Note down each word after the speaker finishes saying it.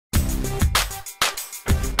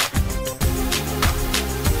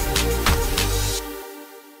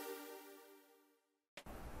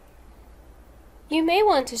You may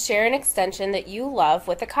want to share an extension that you love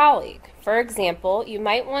with a colleague. For example, you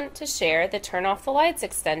might want to share the Turn Off the Lights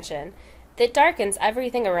extension that darkens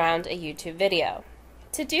everything around a YouTube video.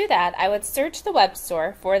 To do that, I would search the web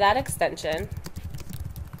store for that extension.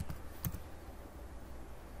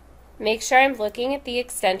 Make sure I'm looking at the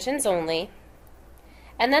extensions only,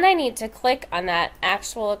 and then I need to click on that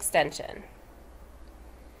actual extension.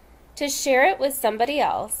 To share it with somebody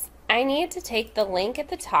else, I need to take the link at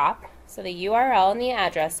the top, so the URL in the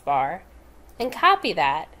address bar, and copy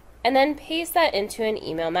that, and then paste that into an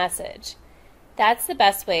email message. That's the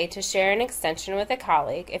best way to share an extension with a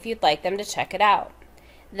colleague if you'd like them to check it out.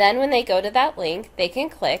 Then when they go to that link, they can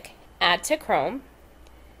click Add to Chrome,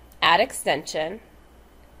 Add Extension,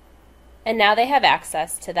 and now they have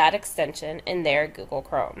access to that extension in their Google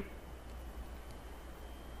Chrome.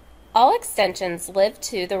 All extensions live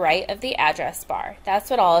to the right of the address bar. That's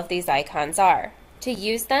what all of these icons are. To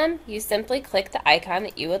use them, you simply click the icon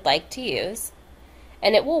that you would like to use,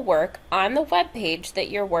 and it will work on the web page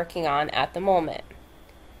that you're working on at the moment.